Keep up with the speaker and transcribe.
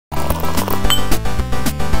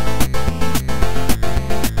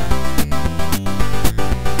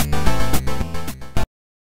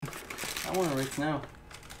want Ritz now.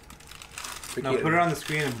 No, put it on the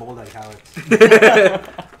screen and bold like Alex.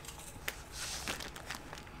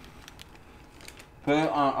 Put it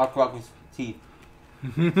on Aqua's teeth.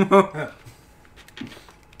 No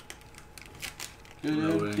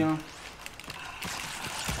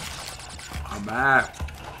I'm back.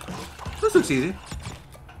 This looks easy.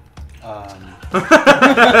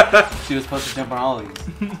 She was supposed to jump on all of these.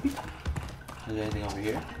 Is there anything over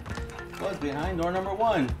here? What's behind door number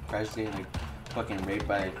 1? Crash is getting like fucking raped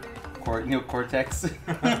by Cortex.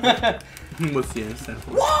 What's the answer?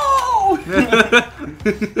 Whoa!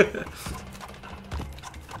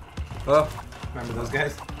 Oh. Remember those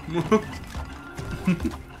guys?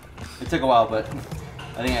 It took a while, but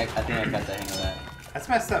I think I got the hang of that. That's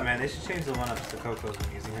messed up, man. They should change the one-ups to Coco's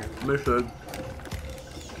when using her. They should.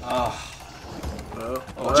 Oh.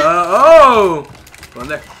 Oh! Go in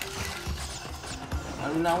there. I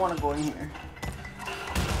do not want to go in here.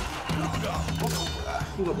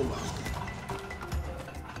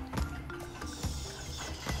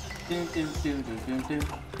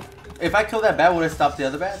 If I kill that bat, would it stop the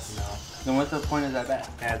other bats? No. Then what's the point of that bat?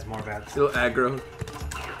 Adds more bats. Still aggro.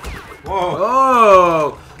 Whoa!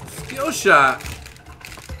 Oh! Skill shot!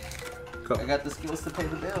 Go. I got the skills to pay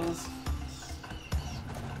the bills.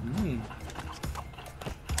 Mm.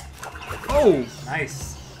 Oh!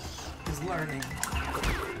 Nice. He's learning.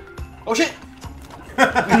 Oh shit!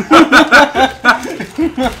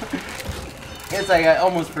 It's like I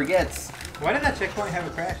almost forgets. Why did that checkpoint have a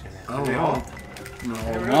crash in it? Oh, Did they all?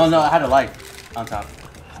 no. No, I had a life on top.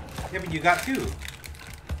 Yeah, but you got 2.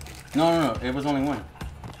 No, it was only 1.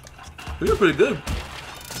 You're pretty good.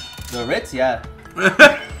 The Ritz, yeah.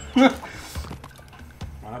 Why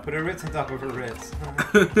not put a Ritz on top of a Ritz?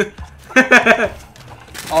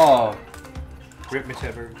 Oh. Rip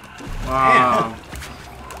whichever. Wow.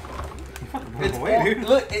 It's Away, dude.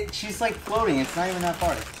 look, she's like floating. It's not even that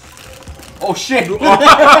far. Oh shit!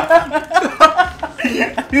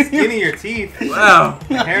 Skin in your teeth. Wow.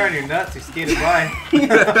 The hair on your nuts. You skated by.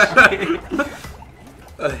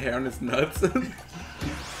 A hair on his nuts.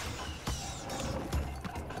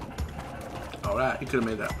 Alright, you could have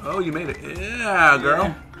made that. Oh, you made it. Yeah,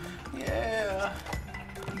 girl. Yeah.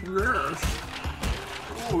 Yes.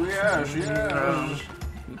 Oh yes, yes.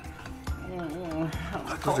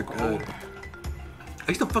 Those are good. I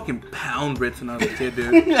used to fucking pound Ritz when I was a kid,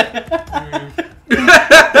 dude.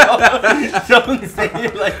 Don't say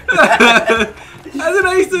it like that. I said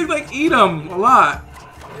I used to like eat them a lot.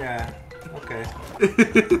 Yeah. Okay.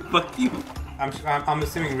 Fuck you. I'm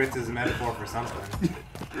assuming Ritz is a metaphor for something.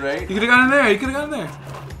 Right? You could have gone in there. You could have gone in there.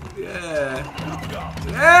 Yeah.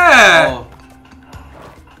 Yeah. Oh.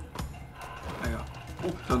 Hang on.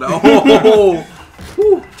 Oh.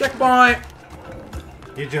 Woo. Checkpoint.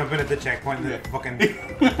 You jump in at the checkpoint and then fucking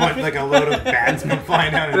point like a load of bats come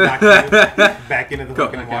flying down and knock you back into the Go.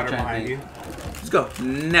 fucking water behind you. Let's go.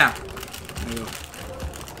 Now. There you go.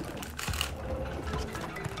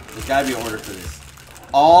 There's gotta be an order for this.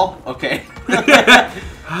 All? Okay.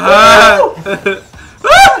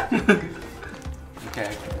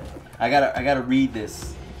 Okay. I gotta read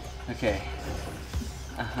this. Okay.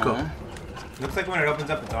 Go. Looks like when it opens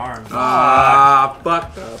up its arms. Ah,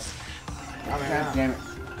 fucked up. Oh, God damn it.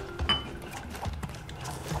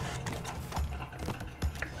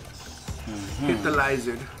 Hit the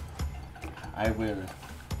lizard. I will.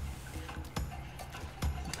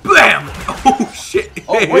 Bam! Oh shit!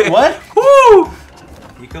 Oh wait, what? Woo!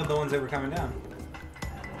 You killed the ones that were coming down.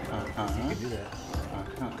 You can do that.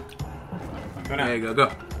 Go down. There you go,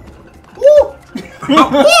 go. Woo!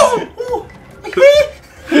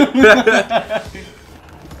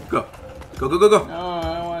 Go. Go, go, go, go. No, I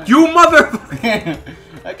don't want You motherfucker!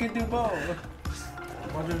 I can do both.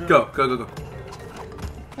 Go, go, go, go.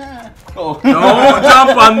 Oh. Don't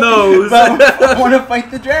jump on those! I want to fight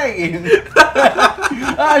the dragon.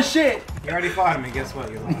 Ah, shit. You already fought him and guess what?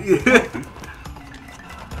 You lost.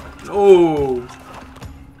 Oh.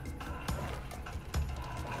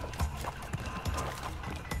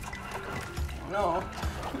 No.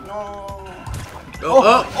 No.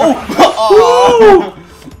 Oh, oh, Oh.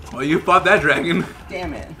 Well, you fought that dragon.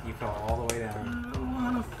 Damn it. You fell all the way down. I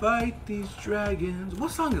wanna fight these dragons.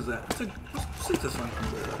 What song is that? What's this song?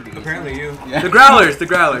 Apparently you. Yeah. The Growlers, the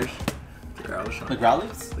Growlers. The Growlers song. The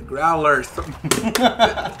Growlers? The Growlers.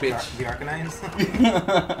 Bitch. The Arcanines?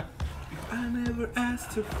 I never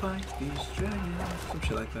asked to fight these dragons. Some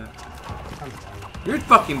shit like that. Sounds dumb. You're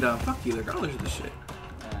fucking dumb. Fuck you, the Growlers are the shit.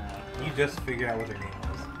 You just figured out what their name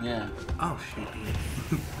was. Yeah. Oh shit.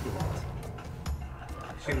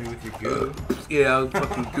 Shoot me with your goo. Yeah, I'll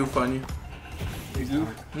fucking goof on you. You do?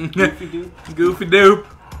 Goofy dude? Goofy doop.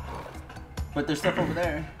 But there's stuff over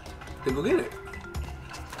there. Then go get it.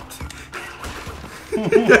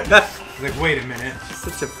 He's like, wait a minute.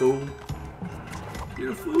 Such a fool.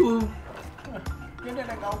 You're a fool. You did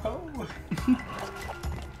a go.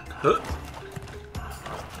 Huh?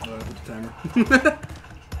 Alright, put the timer.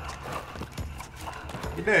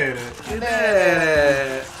 You did it. You did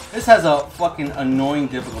it. This has a fucking annoying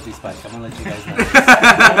difficulty spike. I'm gonna let you guys know.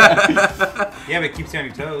 Yeah, but it keeps you on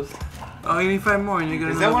your toes. Oh, you need 5 more and you're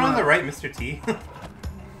gonna. Is that one on the right, Mr. T?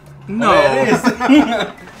 No. Oh, yeah, it is. Look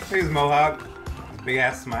at his mohawk. His big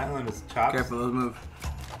ass smile and his chops. Careful, those move.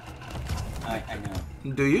 I know.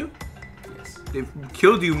 Do you? Yes. They've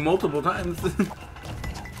killed you multiple times.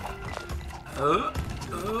 I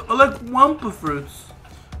like Wampa fruits.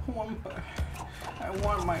 Whopper. I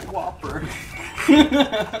want my Whopper.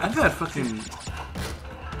 I've had fucking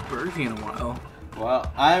Burger King in a while.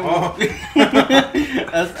 Well, I'm. Oh. I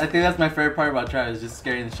think that's my favorite part about Travis, just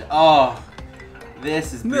scaring the shit. Oh,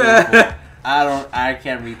 this is beautiful. I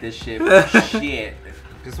can't read this shit. Shit.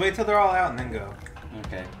 Just wait till they're all out and then go.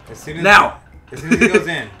 Okay. As soon as Now. As soon as he goes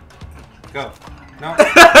in, go. No.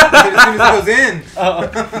 As soon as he goes in. Oh.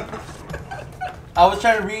 I was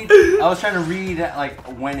trying to read like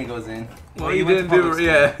when it goes in. Well, Well, you you went didn't to do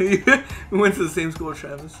it. public Yeah, we went to the same school as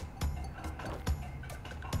Travis.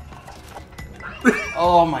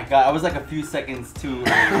 Oh my god, I was like a few seconds too.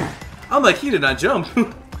 I'm like, he did not jump.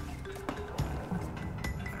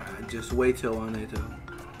 Just wait till on it though.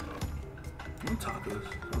 No tacos.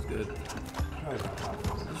 That was good. That was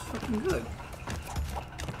fucking good.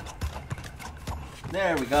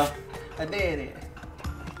 There we go. I did it.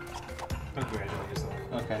 Don't congratulate yourself.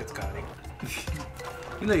 Okay. It's Scotty.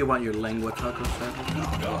 You know you want your lengua taco set.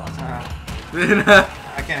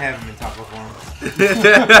 I can't have him in taco form.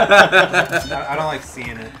 I don't like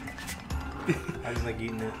seeing it. I just like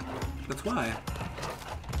eating it. That's why.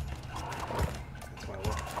 That's why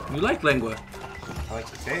what? You like lengua. I like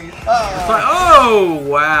the taste. It's like, oh,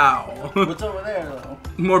 wow. What's over there though?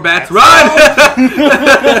 More bats. That's- Run!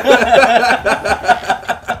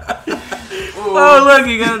 Oh, look,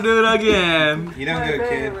 you gotta do it again. You done good,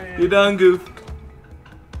 kid. You done goof.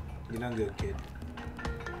 You done good, kid.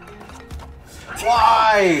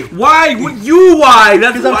 Why? Why? What, you why?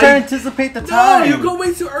 That's Because I'm why. trying to anticipate the No, time. you go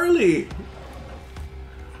way too early.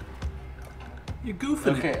 You're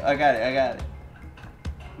goofing Okay, it. I got it.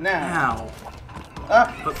 Now. Ow.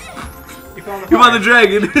 Ah. You fell on the Come on, the fire.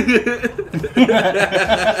 dragon.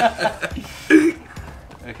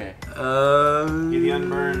 Okay. You're the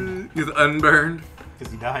unburned. You're the unburned.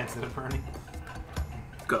 Because you died instead of burning.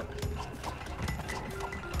 Go.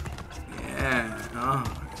 Yeah. Oh,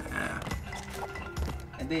 yeah.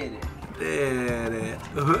 I did it. Did it.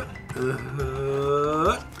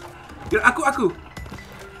 Get Aku.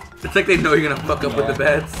 It's like they know you're gonna fuck up with the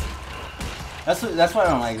beds. That's what I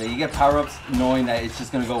don't like. That you get power ups knowing that it's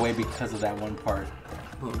just gonna go away because of that one part.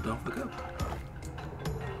 Well, don't fuck up.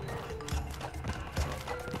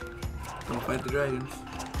 Don't fight the dragons.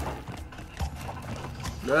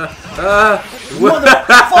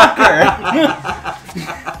 Motherfucker!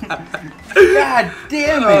 God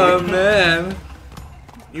damn it! Oh man,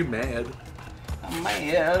 you mad? I'm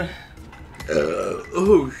mad.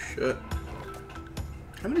 Oh shit.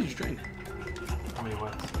 How many did you drink? How many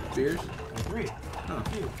what? Beers? 3. Oh,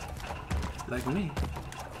 You. like me.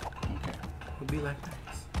 Okay. We'll be like that.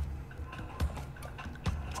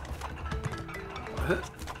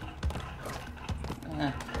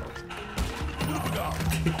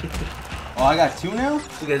 Oh, I got 2 now?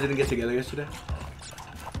 You guys didn't get together yesterday?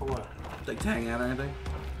 For what? Like to hang out or anything?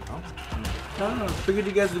 No? No, figured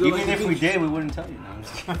you guys would go Even like to if the we beach. did, we wouldn't tell you. No, I'm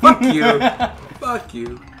just kidding. Fuck you. Fuck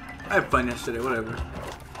you. I had fun yesterday, whatever.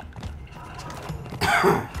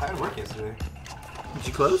 I had work yesterday. Did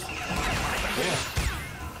you close? Yeah.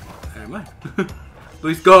 Never mind.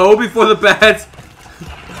 Please go before the bats.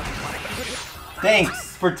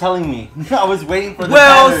 Thanks for telling me. I was waiting for the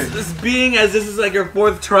Well, pattern. being as this is like your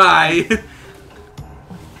 4th try.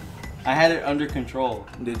 I had it under control.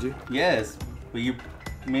 Did you? Yes, but you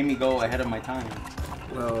made me go ahead of my time.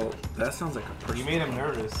 Well, that sounds like a person. You made him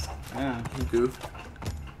nervous. Yeah. You goof.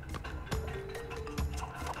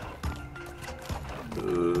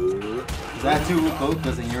 Is that too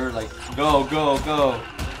focused and you're like, go, go, go.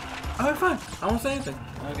 Alright, fine. I won't say anything.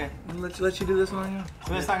 Okay. I'll let you do this one on your own.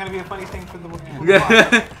 So it's not going to be a funny thing for the people.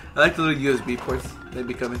 Yeah. I like the little USB ports they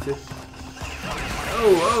be coming to.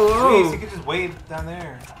 Oh, Please, you could just wave down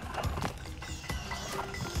there.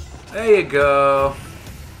 There you go.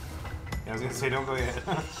 Yeah, I was going to say, don't go yet.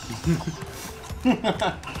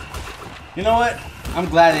 You know what? I'm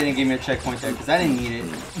glad they didn't give me a checkpoint there because I didn't need it.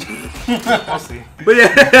 We'll see. But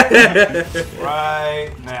yeah.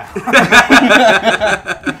 Right now.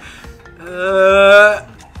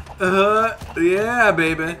 Yeah,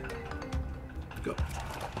 baby. Go.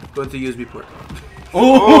 Go to USB port.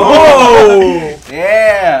 Oh!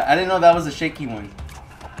 Yeah! I didn't know that was a shaky one.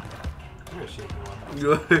 You're a shaky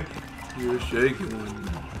one. You're a shaky one,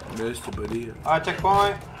 Mr. Padilla. Alright,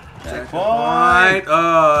 checkpoint. Checkpoint!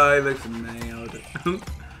 Oh, he looks nailed.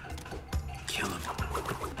 Kill him.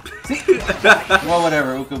 Well,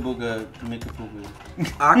 whatever. Ooka booga, make a poo poo.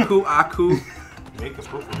 Aku. Make a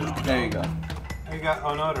poop. There you go. I got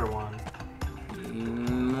another one.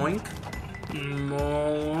 Moink.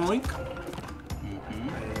 Moink.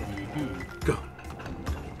 Go.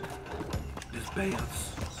 Just bounce.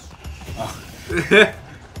 Oh.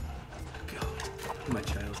 Go. My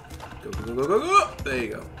child. Go, go, go, go, go, go. There you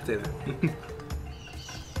go. Stay there. You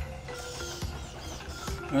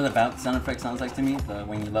know what the bounce sound effect sounds like to me?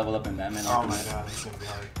 When you level up in Batman Arkham. Oh my god, this is gonna be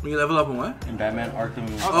hard. When you level up in what? In Batman Arkham.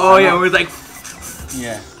 Oh, yeah, we're like...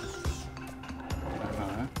 Yeah.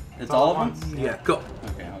 It's all of them? Yeah, go.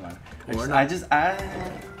 Okay, hold on. Or I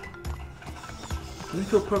Let me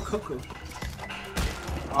go pro Coco.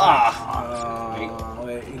 Ah!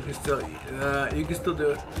 Wait, you can still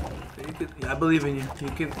do it. You can, I believe in you. You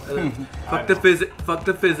can. Fuck the physics. Fuck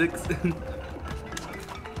the physics.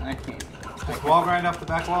 I can't. Like wall grind off the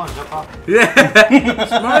back wall and jump off. Yeah.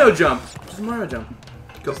 Just Mario jump. Just Mario jump.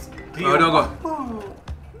 Go. Oh, don't go. Whoa.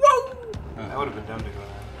 That would have been dumb to go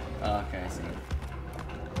there. Oh, okay, I see.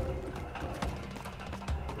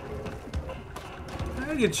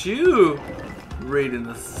 Look at you. Reading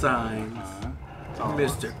the signs.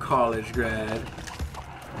 Mr. College grad.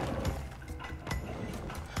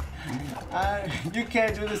 You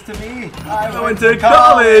can't do this to me. I went to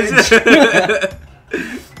college. I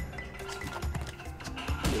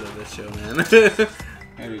love that show, man.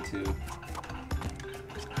 I do too.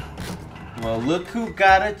 Well, look who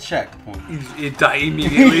got a checkpoint. It died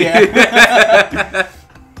immediately.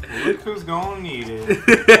 Look who's gonna need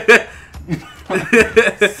it.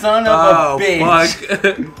 Son of a bitch. Fuck.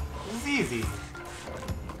 This is easy.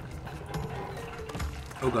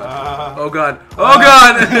 Oh god. Oh god. Oh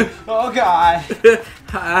god. Oh god.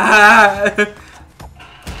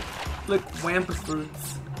 Look, Wampus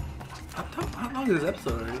fruits. How long is this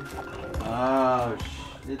episode already? Oh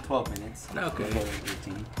shit. 12 minutes. Okay.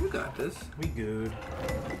 13. You got this. We good.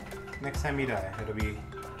 Next time we die, it'll be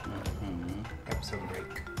episode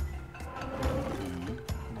break.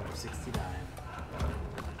 Number 69.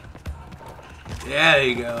 Yeah, there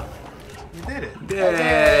you go. You did it.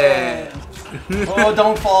 Yeah. Oh,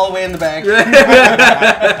 don't fall away in the back.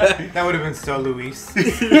 That would have been so Luis.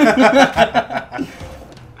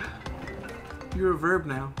 You're a verb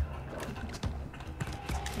now.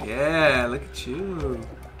 Yeah, look at you.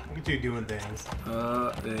 Look at you doing things.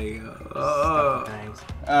 There you go. Things.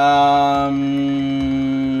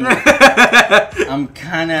 I'm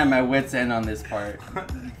kind of at my wit's end on this part.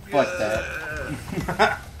 Fuck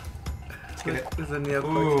that. Get it. There's a Neo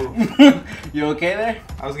Ooh. You okay there?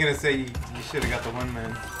 I was gonna say you should have got the one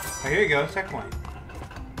man. Oh, here you go, checkpoint.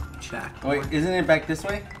 Check. Wait, isn't it back this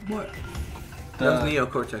way? What? That was Neo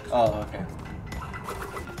Cortex. Oh, okay.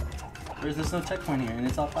 There's no checkpoint here, and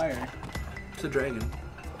it's on fire. It's a dragon.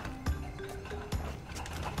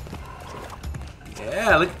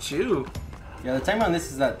 Yeah, look at you. Yeah, the timer on this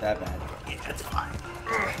is not that bad. Yeah, that's fine.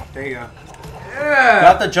 There you go. Yeah.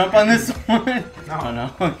 Got the jump on this one? No. Oh no.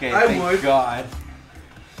 Okay. I thank would. God.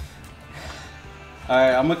 All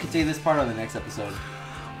right, I'm gonna continue this part on the next episode.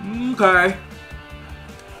 Okay.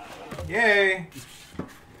 Yay!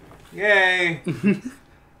 Yay!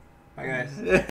 Bye guys.